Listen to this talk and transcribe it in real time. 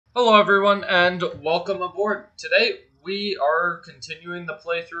Hello everyone and welcome aboard. Today we are continuing the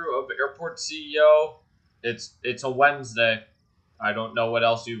playthrough of Airport CEO. It's a Wednesday. I don't know what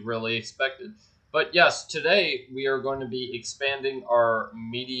else you really expected. But yes, today we are going to be expanding our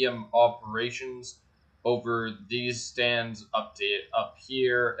medium operations over these stands up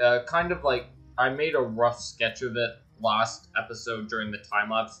here. Kind of like I made a rough sketch of it last episode during the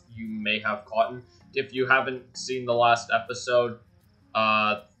time lapse. You may have caught. If you haven't seen the last episode,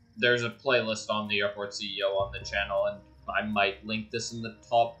 there's a playlist on the Airport CEO on the channel, and I might link this in the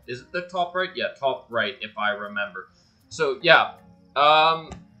top. Is it the top right? Yeah, top right, if I remember. So, yeah,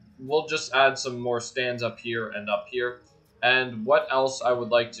 we'll just add some more stands up here and up here. And what else I would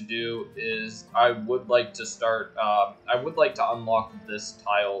like to do is I would like to start, I would like to unlock this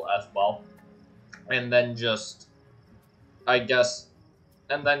tile as well. And then just, I guess,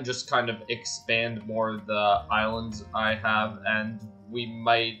 and then just kind of expand more of the islands I have, and we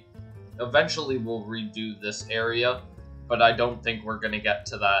might eventually we'll redo this area, but I don't think we're going to get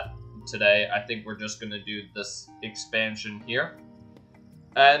to that today. I think we're just going to do this expansion here.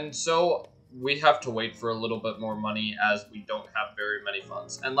 And so we have to wait for a little bit more money as we don't have very many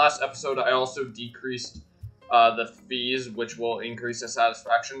funds. And last episode I also decreased the fees, which will increase the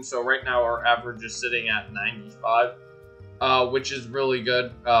satisfaction. So right now our average is sitting at 95. Which is really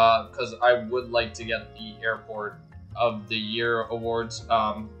good, because I would like to get the Airport of the Year awards.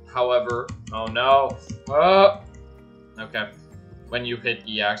 However, oh no, okay, when you hit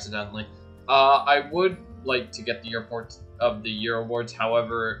E accidentally. I would like to get the Airport of the Year awards,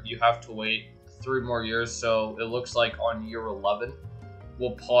 however, you have to wait 3 more years, so it looks like on year 11,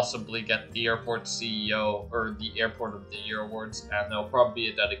 we'll possibly get the Airport CEO, or the Airport of the Year awards, and there'll probably be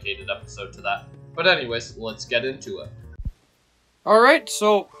a dedicated episode to that. But anyways, let's get into it. Alright,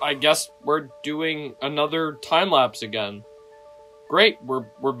 so I guess we're doing another time-lapse again. Great,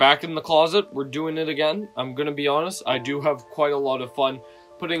 we're back in the closet, we're doing it again. I'm gonna be honest, I do have quite a lot of fun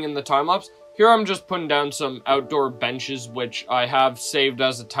putting in the time-lapse. Here I'm just putting down some outdoor benches, which I have saved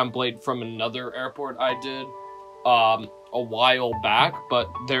as a template from another airport I did a while back, but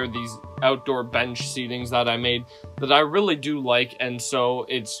they're these outdoor bench seatings that I made that I really do like, and so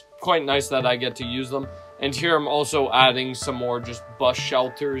it's quite nice that I get to use them. And here I'm also adding some more just bus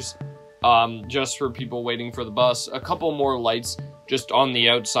shelters, just for people waiting for the bus. A couple more lights just on the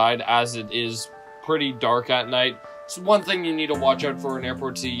outside, as it is pretty dark at night. So one thing you need to watch out for in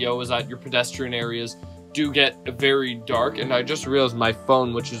Airport CEO is that your pedestrian areas do get very dark. And I just realized my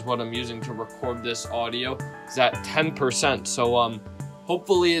phone, which is what I'm using to record this audio, is at 10%. So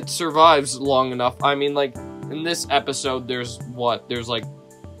hopefully it survives long enough. I mean, like, in this episode, there's like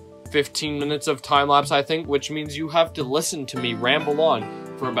 15 minutes of time-lapse, I think, which means you have to listen to me ramble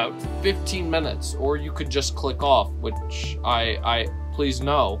on for about 15 minutes, or you could just click off, which I please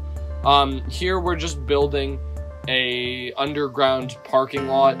no. Here we're just building a underground parking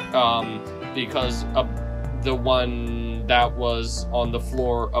lot, because the one that was on the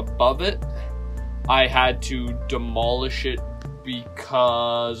floor above it, I had to demolish it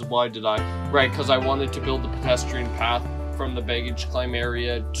because, why did I? Right, because I wanted to build a pedestrian path from the baggage claim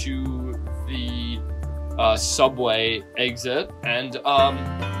area to the subway exit. And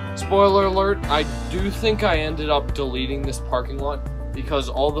spoiler alert, I do think I ended up deleting this parking lot because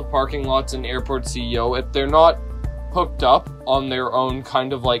all the parking lots in Airport CEO, if they're not hooked up on their own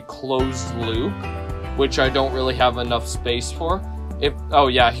kind of like closed loop, which I don't really have enough space for. Oh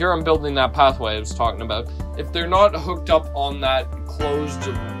yeah, here I'm building that pathway I was talking about. If they're not hooked up on that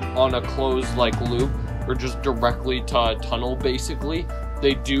on a closed like loop, or just directly to a tunnel, basically,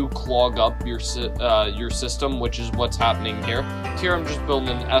 they do clog up your system, which is what's happening here. Here I'm just building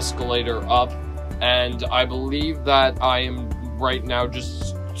an escalator up, and I believe that I am right now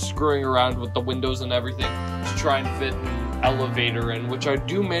just screwing around with the windows and everything to try and fit an elevator in, which I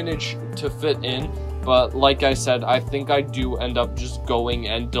do manage to fit in, but like I said, I think I do end up just going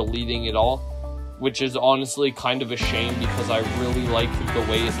and deleting it all, which is honestly kind of a shame because I really like the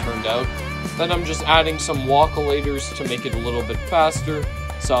way it turned out. Then I'm just adding some walkolators to make it a little bit faster,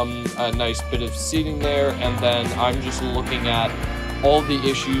 a nice bit of seating there, and then I'm just looking at all the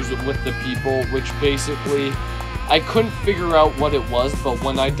issues with the people, which basically, I couldn't figure out what it was, but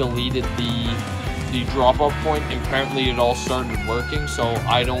when I deleted the drop-off point, apparently it all started working, so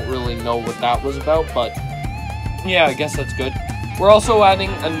I don't really know what that was about, but yeah, I guess that's good. We're also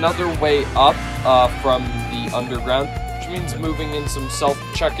adding another way up from the underground, means moving in some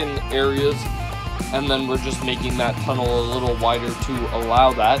self-check-in areas, and then we're just making that tunnel a little wider to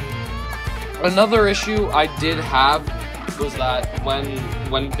allow that. Another issue I did have was that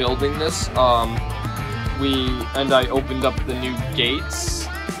when building this, I opened up the new gates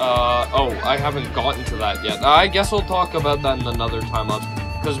Oh, I haven't gotten to that yet. I guess we'll talk about that in another time-lapse,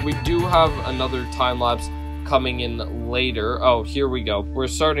 because we do have another time-lapse coming in later. Oh, here we go. We're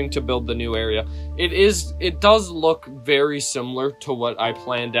starting to build the new area. It does look very similar to what I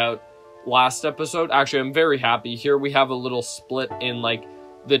planned out last episode. Actually, I'm very happy. Here we have a little split in, like,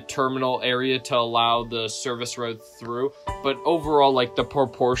 the terminal area to allow the service road through, but overall, like, the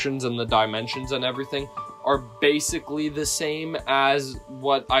proportions and the dimensions and everything are basically the same as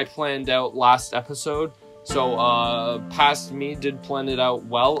what I planned out last episode. So, past me did plan it out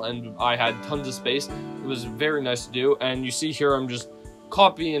well, and I had tons of space. It was very nice to do, and you see here I'm just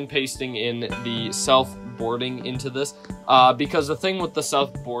copy and pasting in the self-boarding into this, because the thing with the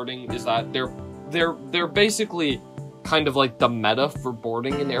self-boarding is that they're basically kind of like the meta for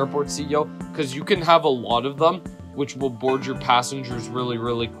boarding in Airport CEO, because you can have a lot of them, which will board your passengers really,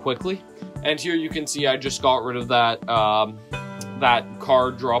 really quickly. And here you can see I just got rid of that that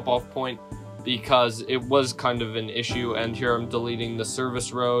car drop-off point because it was kind of an issue. And here I'm deleting the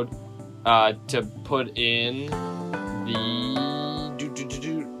service road to put in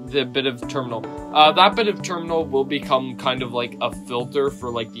the bit of terminal. That bit of terminal will become kind of like a filter for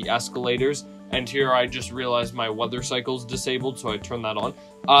like the escalators. And here I just realized my weather cycle's disabled, so I turn that on.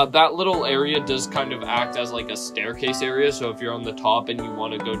 That little area does kind of act as like a staircase area, so if you're on the top and you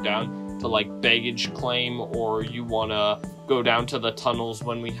want to go down to like baggage claim, or you want to go down to the tunnels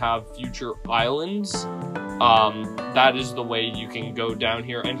when we have future islands, that is the way you can go down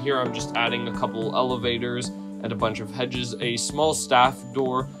here. And here I'm just adding a couple elevators and a bunch of hedges, a small staff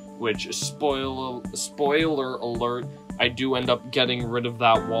door, which spoiler alert, I do end up getting rid of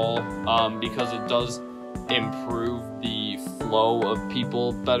that wall, because it does improve the flow of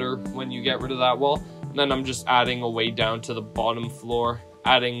people better when you get rid of that wall. And then I'm just adding a way down to the bottom floor,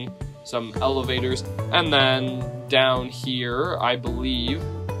 adding some elevators, and then down here, I believe,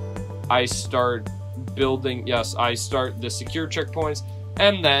 I start building, yes, I start the secure checkpoints,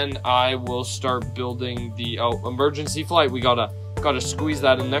 and then I will start building the, emergency flight. We gotta squeeze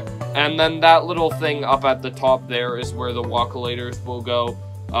that in there. And then that little thing up at the top there is where the walkolators will go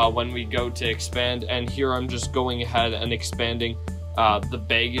when we go to expand. And here I'm just going ahead and expanding the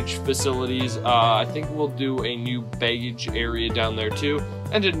baggage facilities. I think we'll do a new baggage area down there too,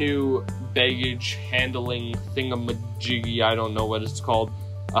 and a new baggage handling thingamajiggy, I don't know what it's called,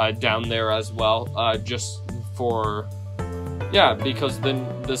 down there as well, just for, yeah, because then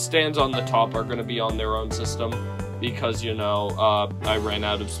the stands on the top are going to be on their own system, because, you know, I ran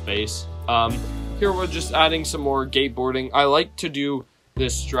out of space. Here we're just adding some more gate boarding. I like to do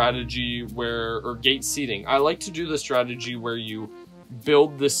this strategy or gate seating. I like to do the strategy where you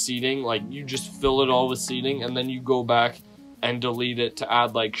build the seating, like you just fill it all with seating, and then you go back and delete it to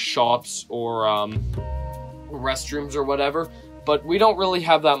add like shops or restrooms or whatever. But we don't really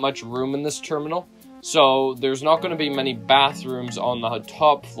have that much room in this terminal, so there's not going to be many bathrooms on the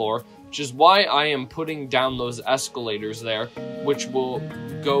top floor, which is why I am putting down those escalators there, which will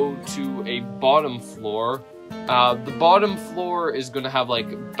go to a bottom floor. The bottom floor is going to have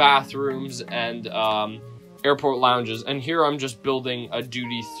like bathrooms and airport lounges, and here I'm just building a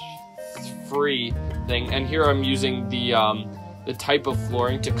duty-free thing, and here I'm using the type of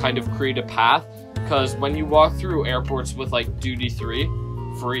flooring to kind of create a path, because when you walk through airports with like duty-free,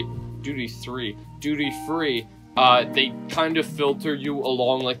 they kind of filter you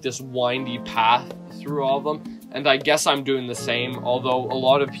along like this windy path through all of them, and I guess I'm doing the same, although a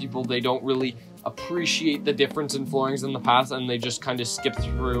lot of people, they don't really appreciate the difference in floorings in the path, and they just kind of skip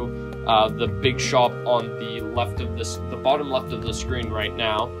through the big shop on the left of the bottom left of the screen right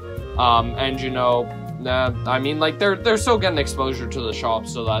now. And you know, I mean, like they're still getting exposure to the shop,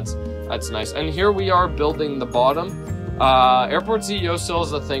 so that's nice. And here we are building the bottom. Airport CEO still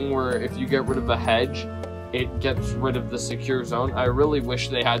has a thing where if you get rid of a hedge, it gets rid of the secure zone. I really wish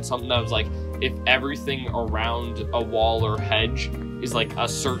they had something that was like, if everything around a wall or hedge is like a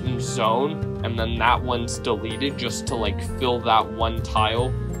certain zone, and then that one's deleted just to like fill that one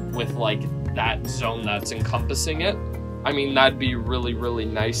tile with like that zone that's encompassing it. I mean, that'd be really, really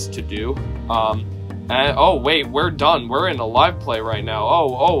nice to do. And, oh wait, we're done. We're in a live play right now.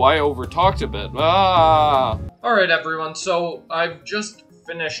 Oh, I overtalked a bit. Alright everyone, so I've just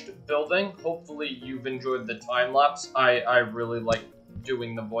finished building. Hopefully you've enjoyed the time lapse. I really like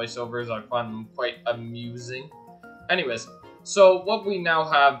doing the voiceovers. I find them quite amusing. Anyways, so what we now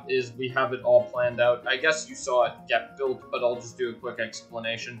have is we have it all planned out. I guess you saw it get built, but I'll just do a quick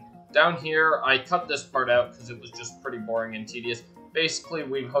explanation. Down here, I cut this part out because it was just pretty boring and tedious. Basically,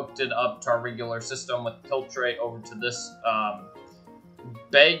 we've hooked it up to our regular system with tilt tray over to this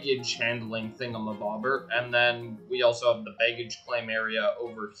baggage handling thingamabobber, and then we also have the baggage claim area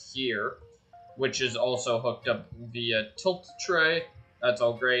over here, which is also hooked up via tilt tray. That's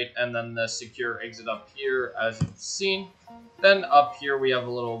all great. And then the secure exit up here, as you've seen. Then up here, we have a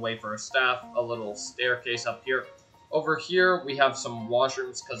little way for our staff, a little staircase up here. Over here, we have some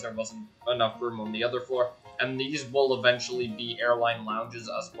washrooms because there wasn't enough room on the other floor. And these will eventually be airline lounges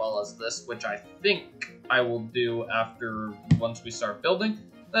as well as this, which I think I will do once we start building.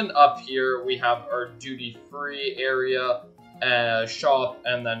 Then up here, we have our duty-free area, shop,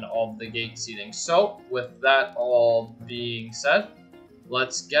 and then all the gate seating. So, with that all being said,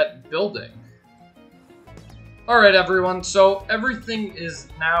 let's get building. Alright everyone, so everything is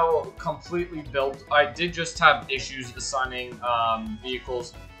now completely built. I did just have issues assigning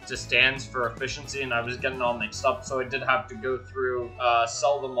vehicles to stands for efficiency, and I was getting all mixed up, so I did have to go through,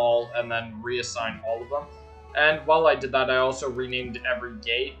 sell them all, and then reassign all of them. And while I did that, I also renamed every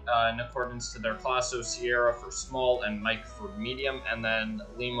gate in accordance to their class, so Sierra for small and Mike for medium, and then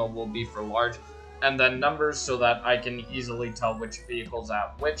Lima will be for large. And then numbers so that I can easily tell which vehicle's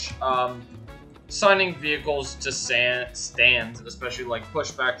at which. Assigning vehicles to stands, especially like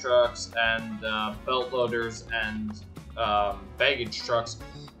pushback trucks and belt loaders and baggage trucks,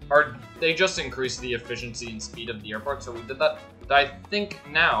 they just increase the efficiency and speed of the airport, so we did that. But I think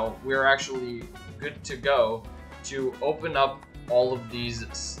now we're actually good to go to open up all of these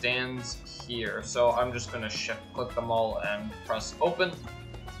stands here. So I'm just going to shift click them all and press open.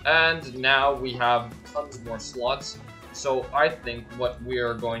 And now we have tons more slots. So I think what we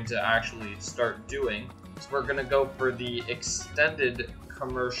are going to actually start doing is we're going to go for the extended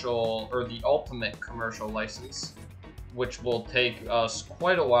commercial, or the ultimate commercial license, which will take us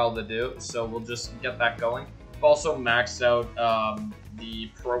quite a while to do. So we'll just get that going. We've also maxed out the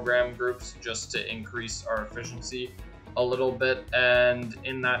program groups just to increase our efficiency a little bit. And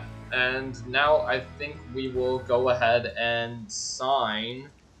now I think we will go ahead and sign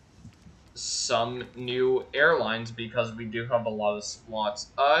some new airlines because we do have a lot of slots.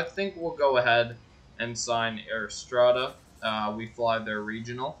 I think we'll go ahead and sign Air Strada. We fly their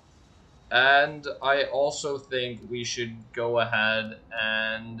regional. And I also think we should go ahead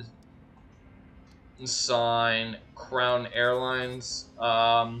and sign Crown Airlines.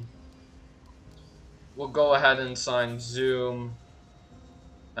 We'll go ahead and sign Zoom.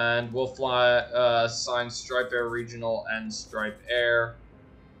 And we'll sign Stripe Air Regional and Stripe Air.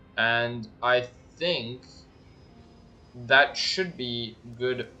 And I think that should be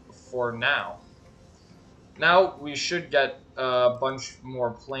good for now. Now we should get a bunch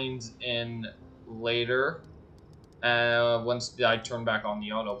more planes in later, once I turn back on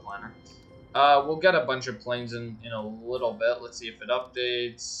the auto planner. We'll get a bunch of planes in a little bit. Let's see if it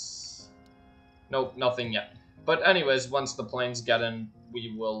updates. Nope, nothing yet. But anyways, once the planes get in,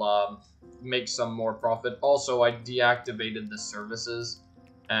 we will make some more profit. Also, I deactivated the services,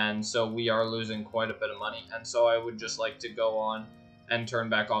 and so we are losing quite a bit of money. And so I would just like to go on and turn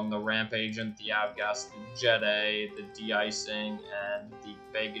back on the ramp agent, the avgas, the jet A, the de-icing, and the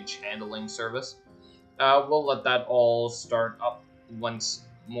baggage handling service. We'll let that all start up once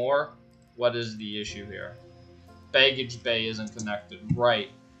more. What is the issue here? Baggage bay isn't connected.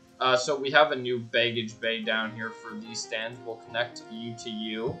 Right. So we have a new baggage bay down here for these stands. We'll connect you to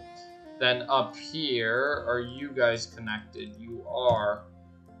you. Then up here, are you guys connected? You are.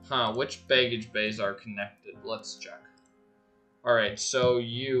 Huh, which baggage bays are connected? Let's check. Alright, so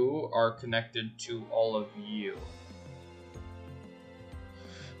you are connected to all of you.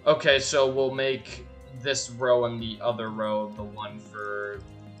 Okay, so we'll make this row and the other row the one for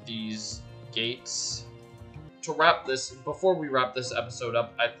these gates. To wrap this, before we wrap this episode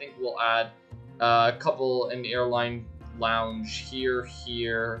up, I think we'll add a couple in the airline lounge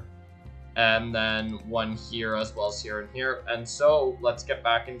here, and then one here as well as here and here. And so let's get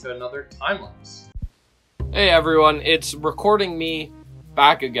back into another time lapse. Hey everyone, it's recording me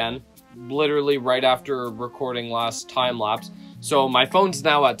back again, literally right after recording last time lapse. So my phone's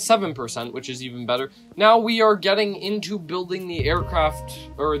now at 7%, which is even better. Now we are getting into building the aircraft,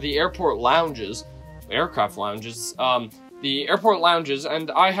 or the airport lounges. Aircraft lounges. The airport lounges,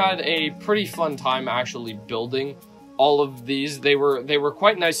 and I had a pretty fun time actually building all of these. They were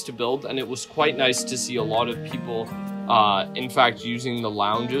quite nice to build, and it was quite nice to see a lot of people in fact using the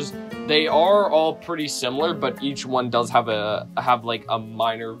lounges. They are all pretty similar, but each one does have like a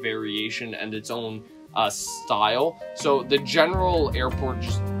minor variation and its own style. So the general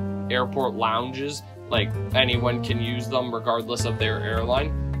airport lounges, like anyone can use them regardless of their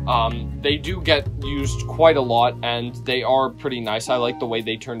airline. They do get used quite a lot, and they are pretty nice. I like the way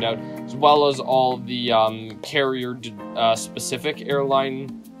they turned out, as well as all the carrier specific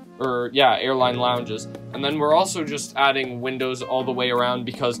airline lounges. And then we're also just adding windows all the way around,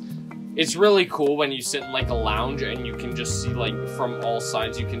 because it's really cool when you sit in like a lounge and you can just see like from all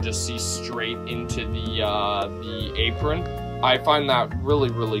sides, you can just see straight into the apron. I find that really,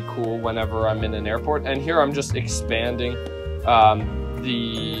 really cool whenever I'm in an airport. And here I'm just expanding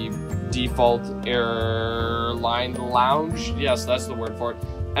the default airline lounge. Yes, that's the word for it.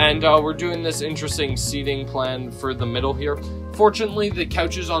 And we're doing this interesting seating plan for the middle here. Fortunately, the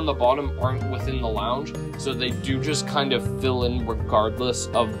couches on the bottom aren't within the lounge, so they do just kind of fill in regardless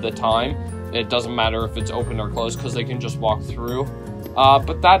of the time. It doesn't matter if it's open or closed, because they can just walk through.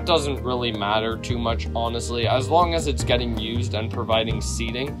 But that doesn't really matter too much, honestly. As long as it's getting used and providing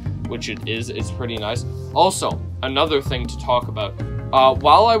seating, which it is, it's pretty nice. Also, another thing to talk about.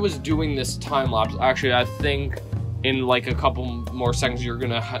 While I was doing this time-lapse, actually, I think in like a couple more seconds you're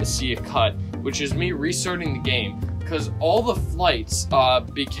gonna see a cut, which is me restarting the game, because all the flights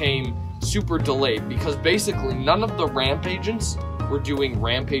became super delayed, because basically none of the ramp agents were doing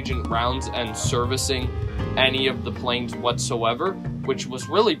ramp agent rounds and servicing any of the planes whatsoever, which was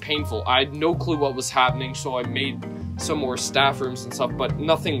really painful. I had no clue what was happening, so I made some more staff rooms and stuff, but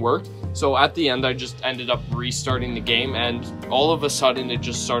nothing worked. So at the end, I just ended up restarting the game, and all of a sudden it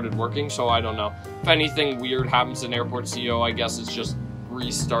just started working. So I don't know. If anything weird happens in Airport CEO, I guess it's just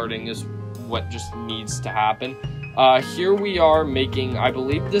restarting is what just needs to happen. Here we are making, I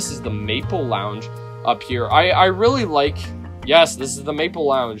believe this is the Maple Lounge up here. I really like, yes, this is the Maple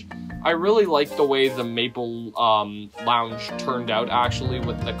Lounge. I really like the way the Maple Lounge turned out, actually,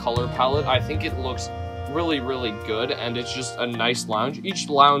 with the color palette. I think it looks really, really good, and it's just a nice lounge. Each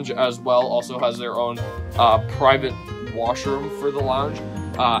lounge as well also has their own private washroom for the lounge,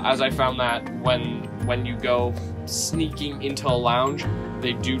 as I found that when you go sneaking into a lounge,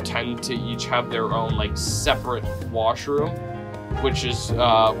 they do tend to each have their own like separate washroom, which is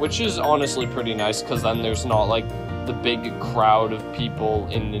honestly pretty nice, because then there's not like the big crowd of people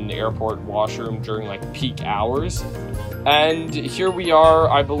in an airport washroom during like peak hours. And here we are,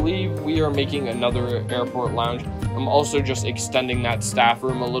 I believe we are making another airport lounge. I'm also just extending that staff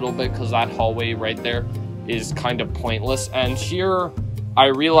room a little bit, because that hallway right there is kind of pointless. And here I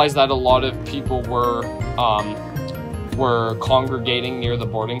realized that a lot of people were congregating near the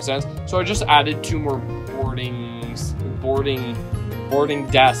boarding stands, so I just added 2 more boarding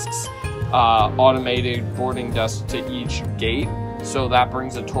desks, automated boarding desks to each gate. So that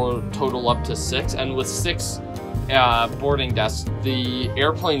brings the total up to 6, and with 6 boarding desks, the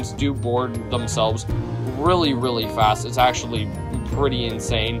airplanes do board themselves really, really fast. It's actually pretty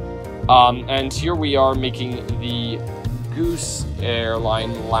insane. And here we are making the Goose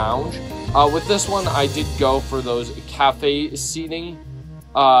Airline Lounge. With this one, I did go for those cafe seating,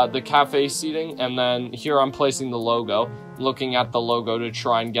 and then here I'm placing the logo, looking at the logo to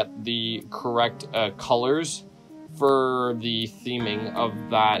try and get the correct colors for the theming of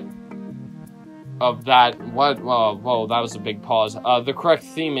that. Whoa, that was a big pause. The correct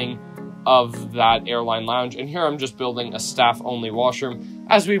theming of that airline lounge. And here I'm just building a staff-only washroom,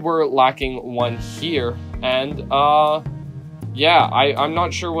 as we were lacking one here. And yeah, I'm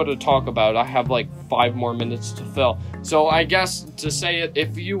not sure what to talk about. I have like 5 more minutes to fill. So I guess to say it,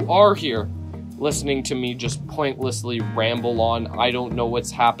 if you are here listening to me just pointlessly ramble on, I don't know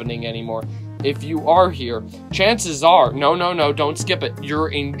what's happening anymore. If you are here, chances are, no, don't skip it. You're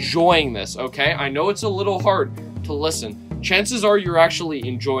enjoying this, okay? I know it's a little hard to listen. Chances are you're actually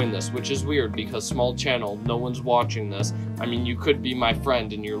enjoying this, which is weird, because small channel, no one's watching this. I mean, you could be my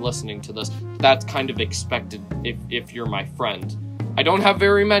friend and you're listening to this. That's kind of expected if you're my friend. I don't have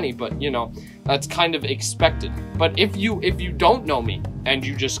very many, but you know, that's kind of expected. But if you don't know me and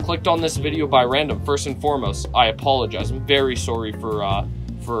you just clicked on this video by random, first and foremost, I apologize. I'm very sorry for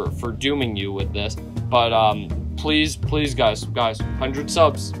dooming you with this. But please guys, 100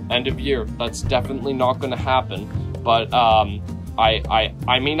 subs, end of year. That's definitely not gonna happen. But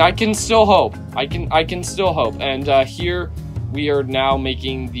I mean, I can still hope. I can still hope. And here we are now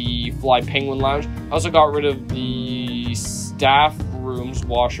making the Fly Penguin Lounge. I also got rid of the staff room's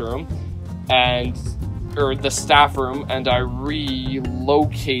washroom, or the staff room, and I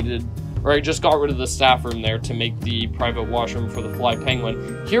relocated, or I just got rid of the staff room there to make the private washroom for the Fly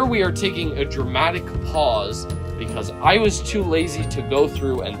Penguin. Here we are taking a dramatic pause, because I was too lazy to go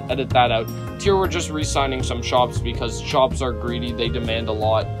through and edit that out. Here we're just re-signing some shops, because shops are greedy, they demand a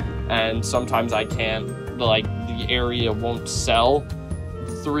lot, and sometimes I can't, like, the area won't sell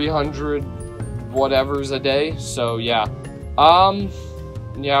 300 whatevers a day, so yeah.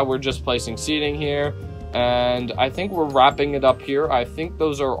 yeah, we're just placing seating here. And I think we're wrapping it up here. I think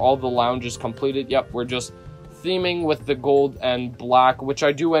those are all the lounges completed. Yep, we're just theming with the gold and black, which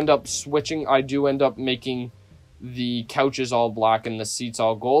I do end up switching. I do end up making the couches all black and the seats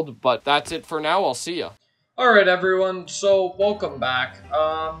all gold. But that's it for now. I'll see ya. Alright everyone, so welcome back.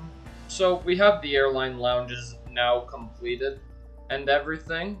 So we have the airline lounges now completed and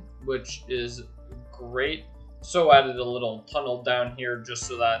everything, which is great. So added a little tunnel down here just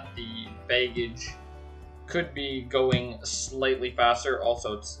so that the baggage could be going slightly faster.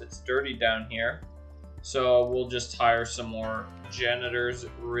 Also, it's dirty down here. So we'll just hire some more janitors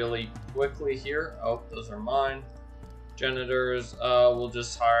really quickly here. Oh, those are mine. Janitors, we'll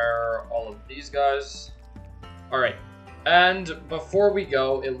just hire all of these guys. Alright, and before we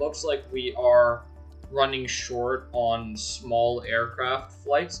go, it looks like we are running short on small aircraft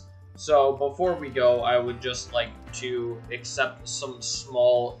flights. So before we go, I would just like to accept some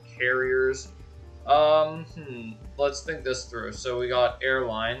small carriers. Let's think this through. So we got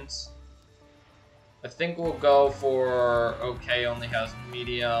airlines. I think we'll go for, okay, only has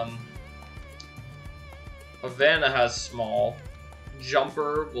medium. Havana has small.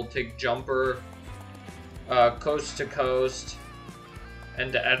 Jumper, we'll take Jumper. Coast to Coast,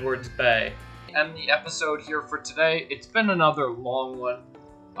 and to Edwards Bay. End the episode here for today. It's been another long one.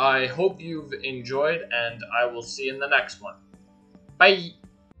 I hope you've enjoyed, and I will see you in the next one. Bye!